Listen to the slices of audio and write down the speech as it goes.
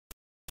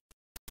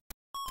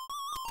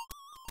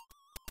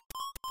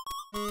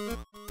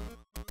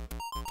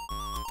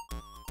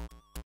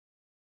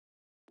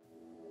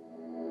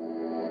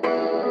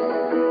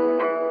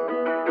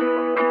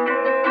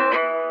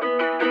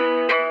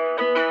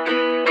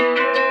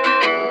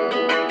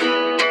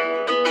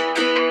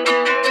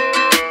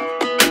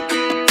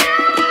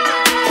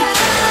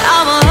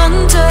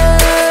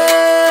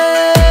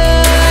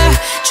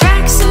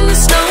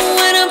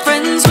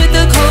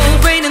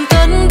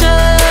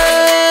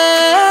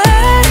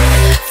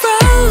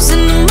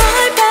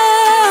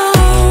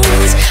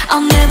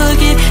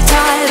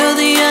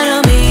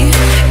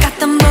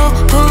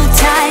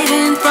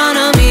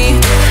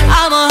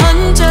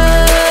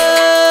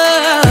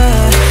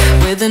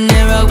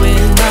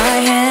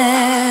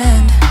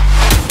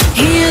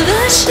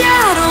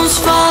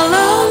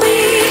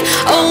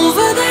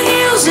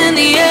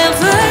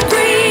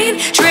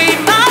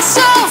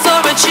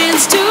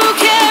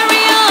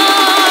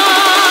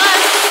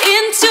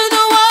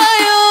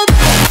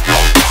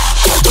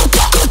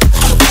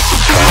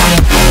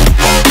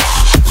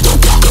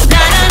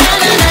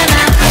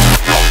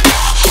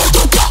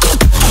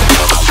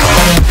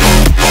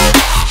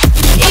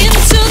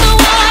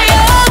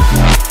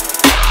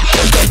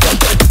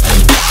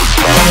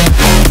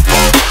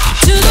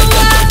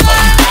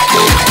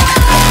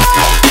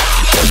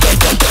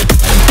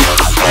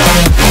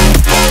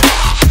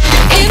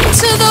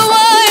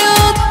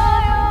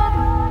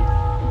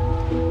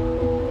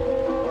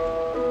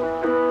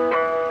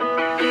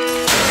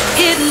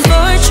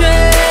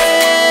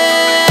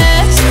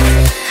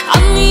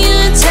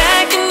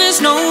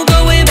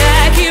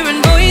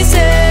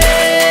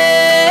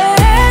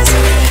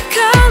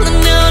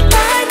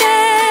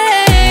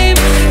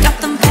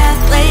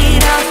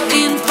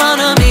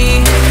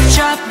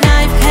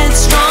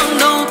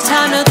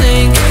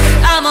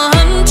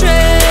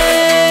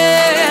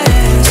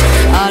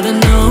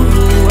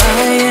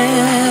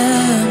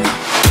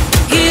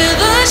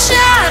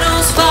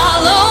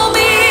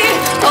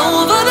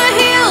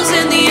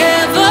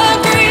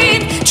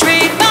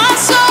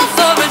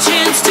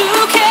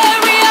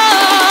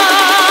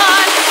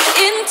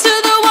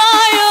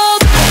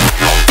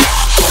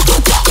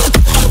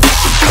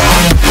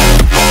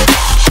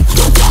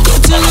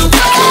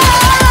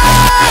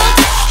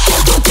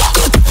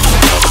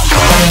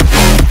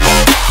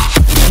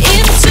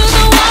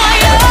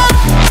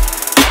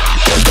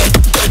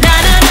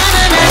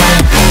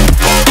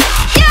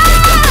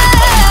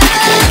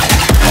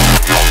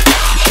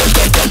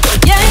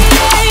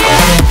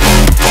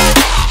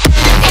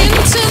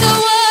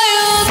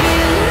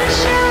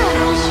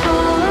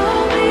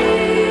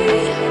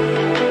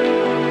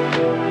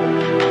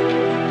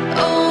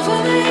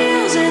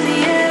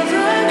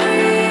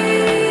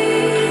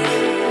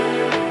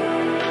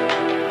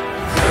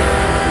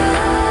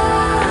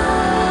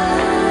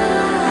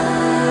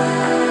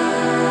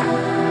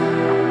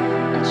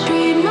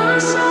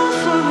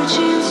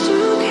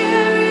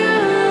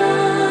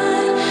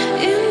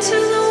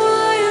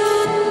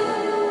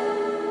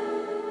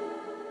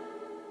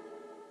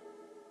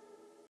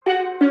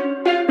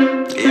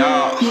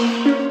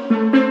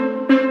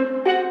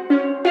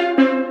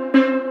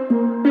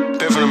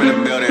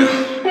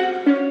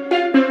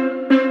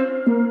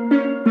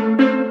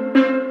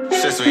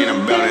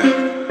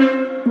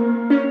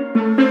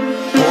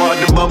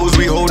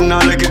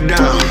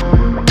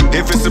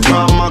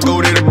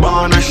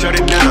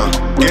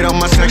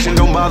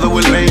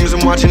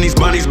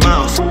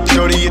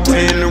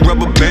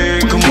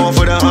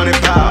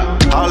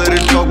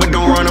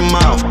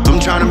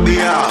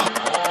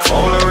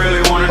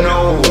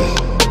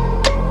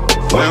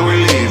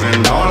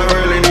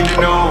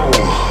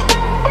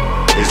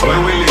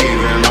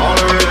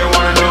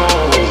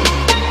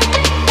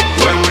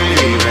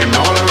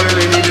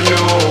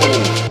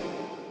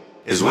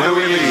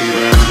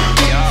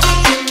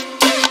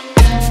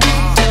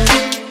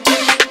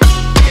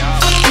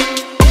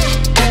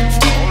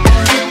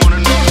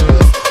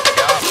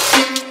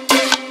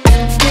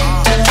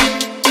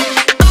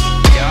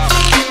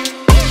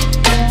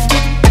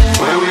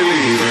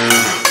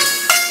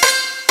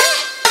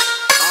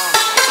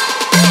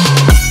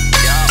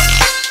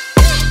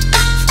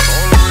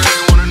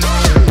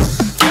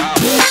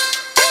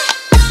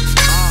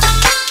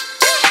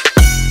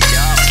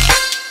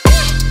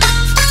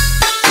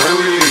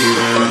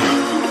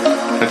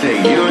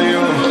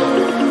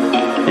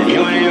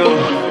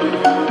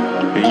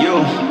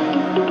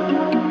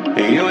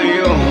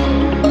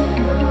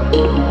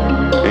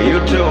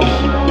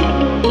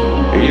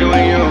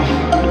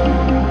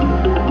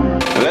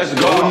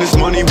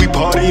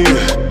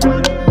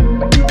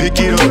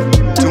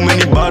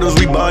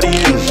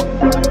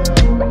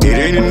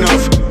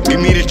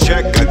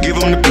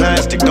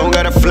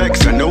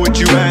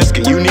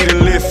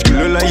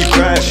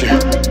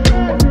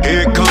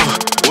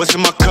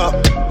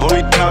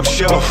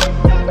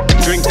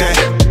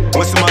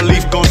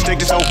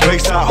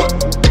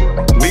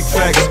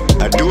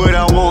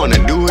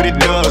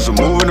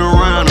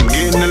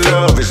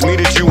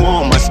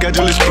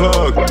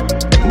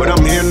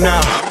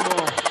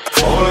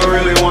All I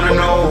really wanna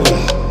know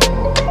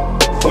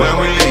when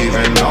we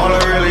leaving. All I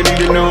really need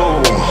to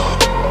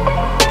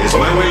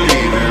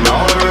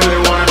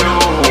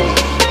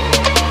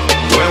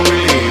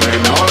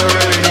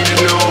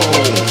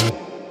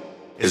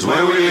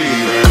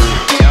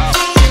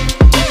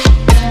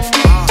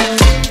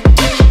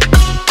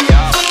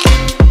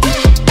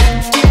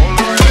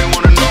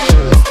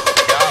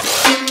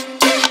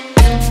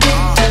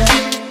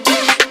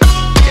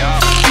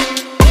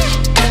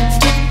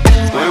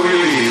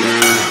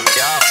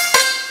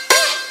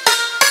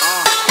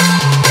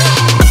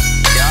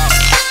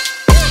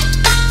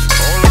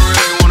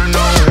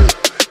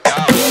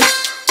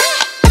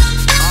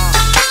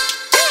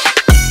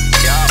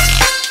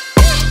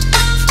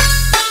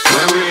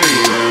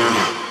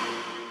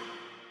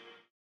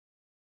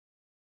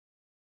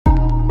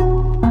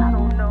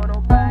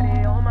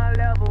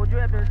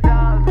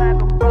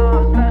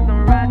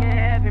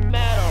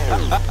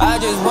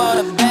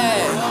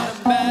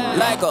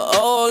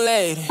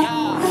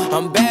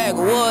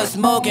wood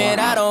smoking,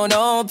 I don't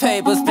own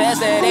papers. Pass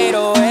that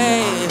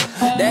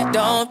 808, that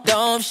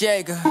don't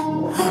shake her.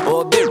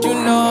 Oh bitch, you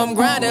know I'm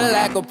grinding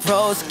like a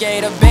pro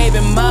skater. Baby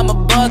mama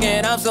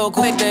bugging, I'm so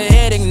quick to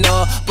hit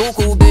ignore.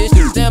 Buku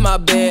bitches in my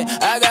bed,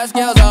 I got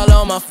scales all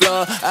on my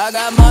floor. I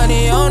got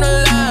money on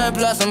the line,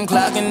 plus I'm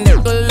clocking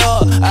it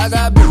galore. I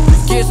got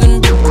bitches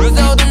kissing bitches,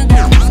 all them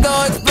bitches go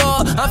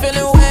explore. I'm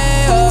feeling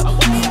way up,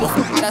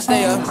 I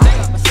stay up.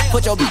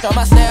 Put your bitch on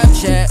my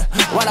Snapchat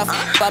while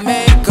I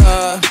make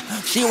her.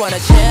 She want a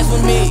chance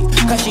with me,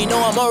 cause she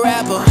know I'm a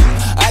rapper.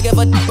 I give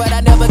a but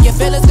I never get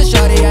feelings, cause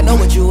shorty, I know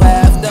what you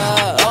after.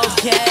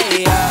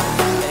 Okay,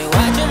 they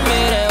watching me,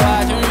 they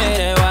watching me,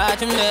 they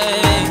watching me.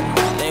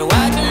 They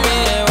watching me,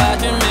 they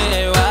watching me,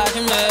 they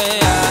watching me.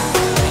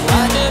 They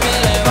watching me,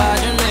 they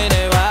watching me,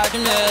 they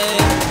watching me.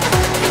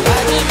 They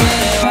watching me,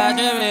 they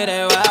watching me,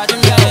 they watching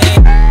me.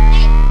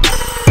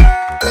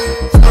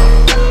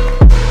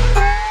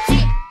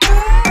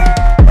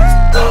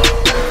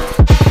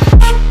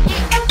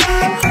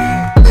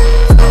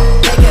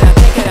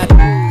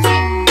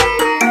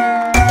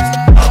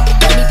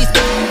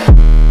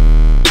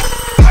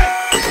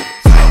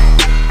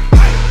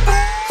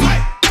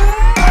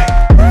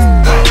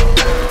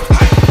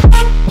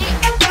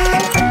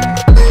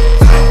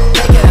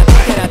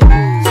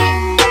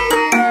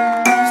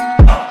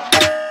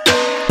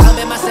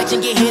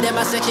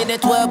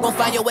 At 12, gon'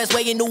 find your ass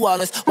way in New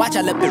Orleans. Watch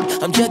I look,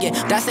 I'm jugging.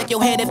 Dissect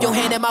your hand if your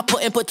hand in my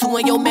pudding. Put two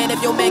in your man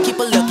if your man keep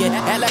a looking.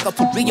 Act like a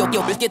poopy, yo,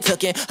 bitch get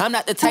tookin'. I'm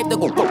not the type to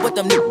go fuck with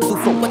them niggas who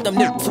fuck with them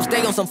niggas who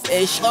stay on some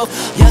fish. Oh,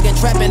 young and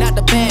trapping out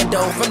the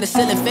bando. From the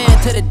ceiling fan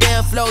to the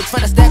damn floor.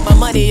 Tryna stack my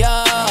money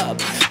up,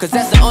 cause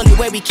that's the only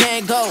way we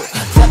can go.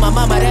 Tell my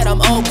mama that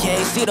I'm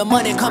okay. See the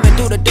money coming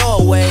through the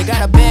doorway.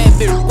 Got a bad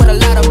bitch with a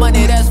lot of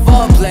money, that's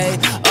foreplay.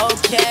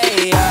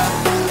 Okay,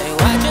 they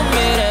watching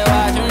me, they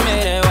watching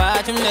me, they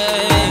watching me.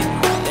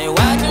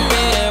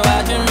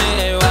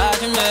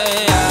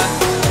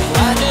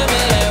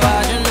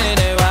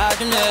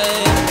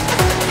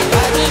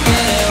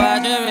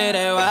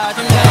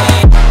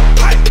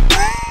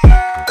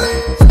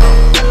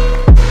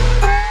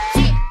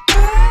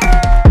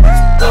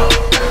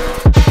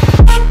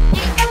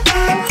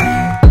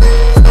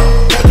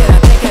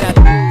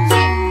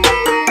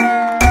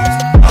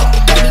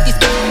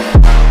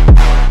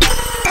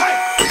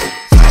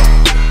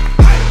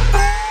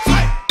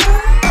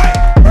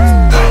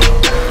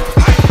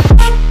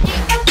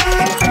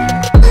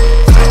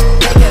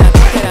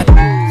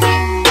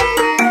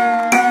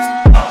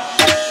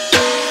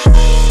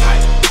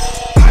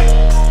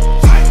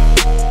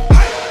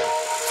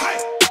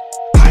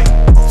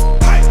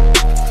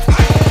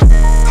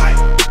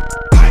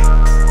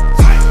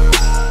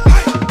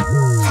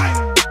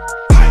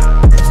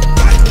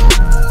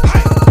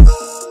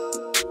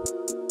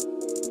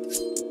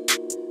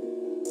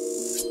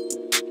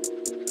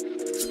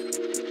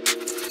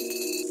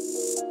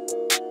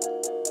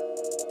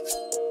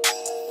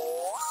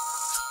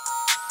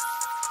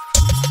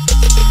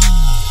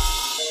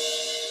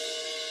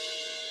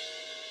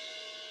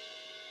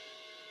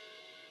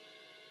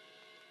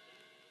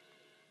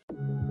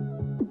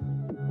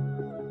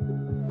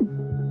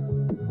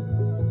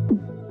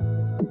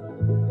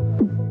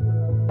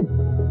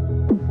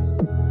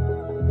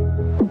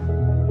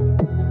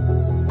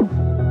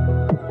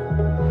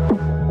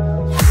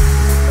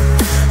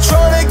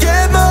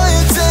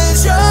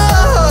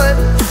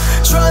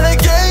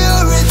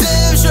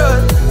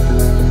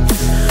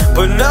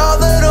 But now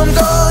that I'm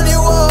gone,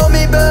 you want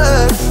me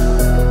back.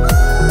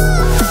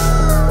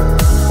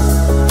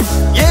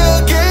 Yeah,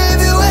 I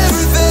gave you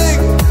everything.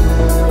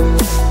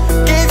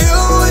 Gave you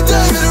a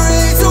diamond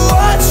ring to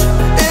watch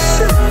it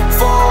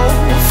fall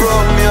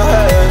from your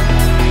head.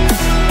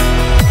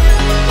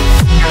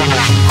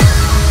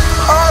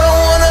 I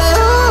don't wanna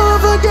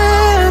love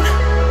again,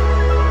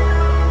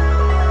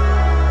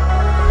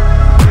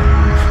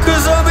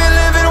 cause I'll be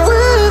living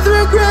with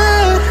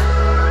regret.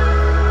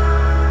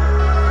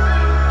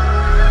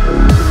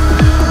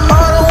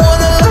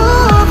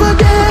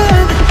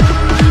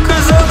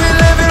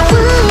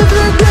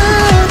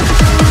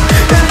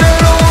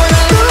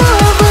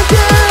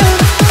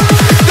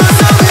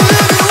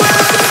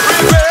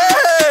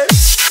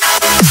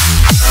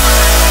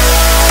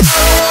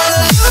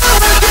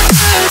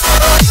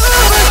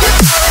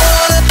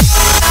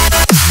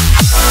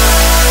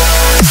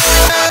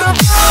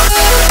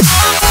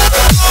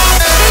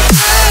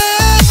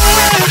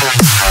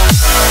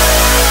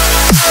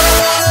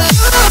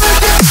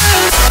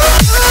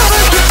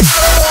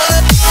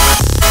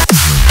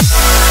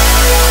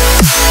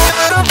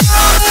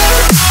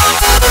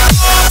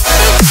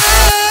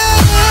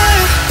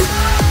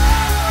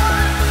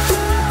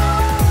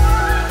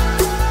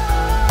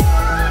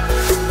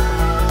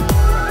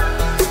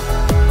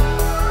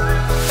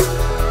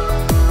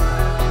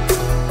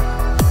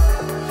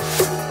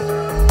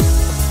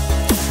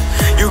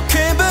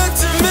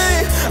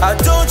 I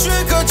don't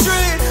trick or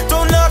treat,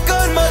 don't knock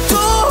on my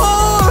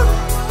door.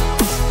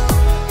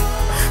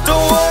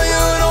 Don't want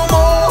you no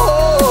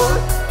more.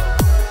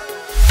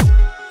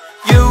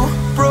 You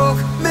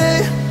broke me,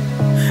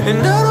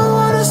 and I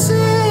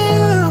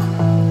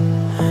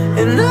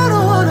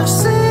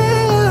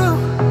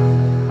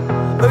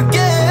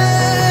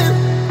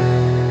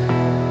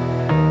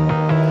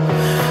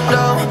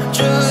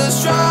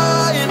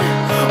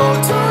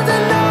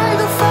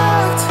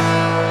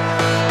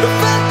The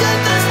fact that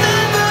there's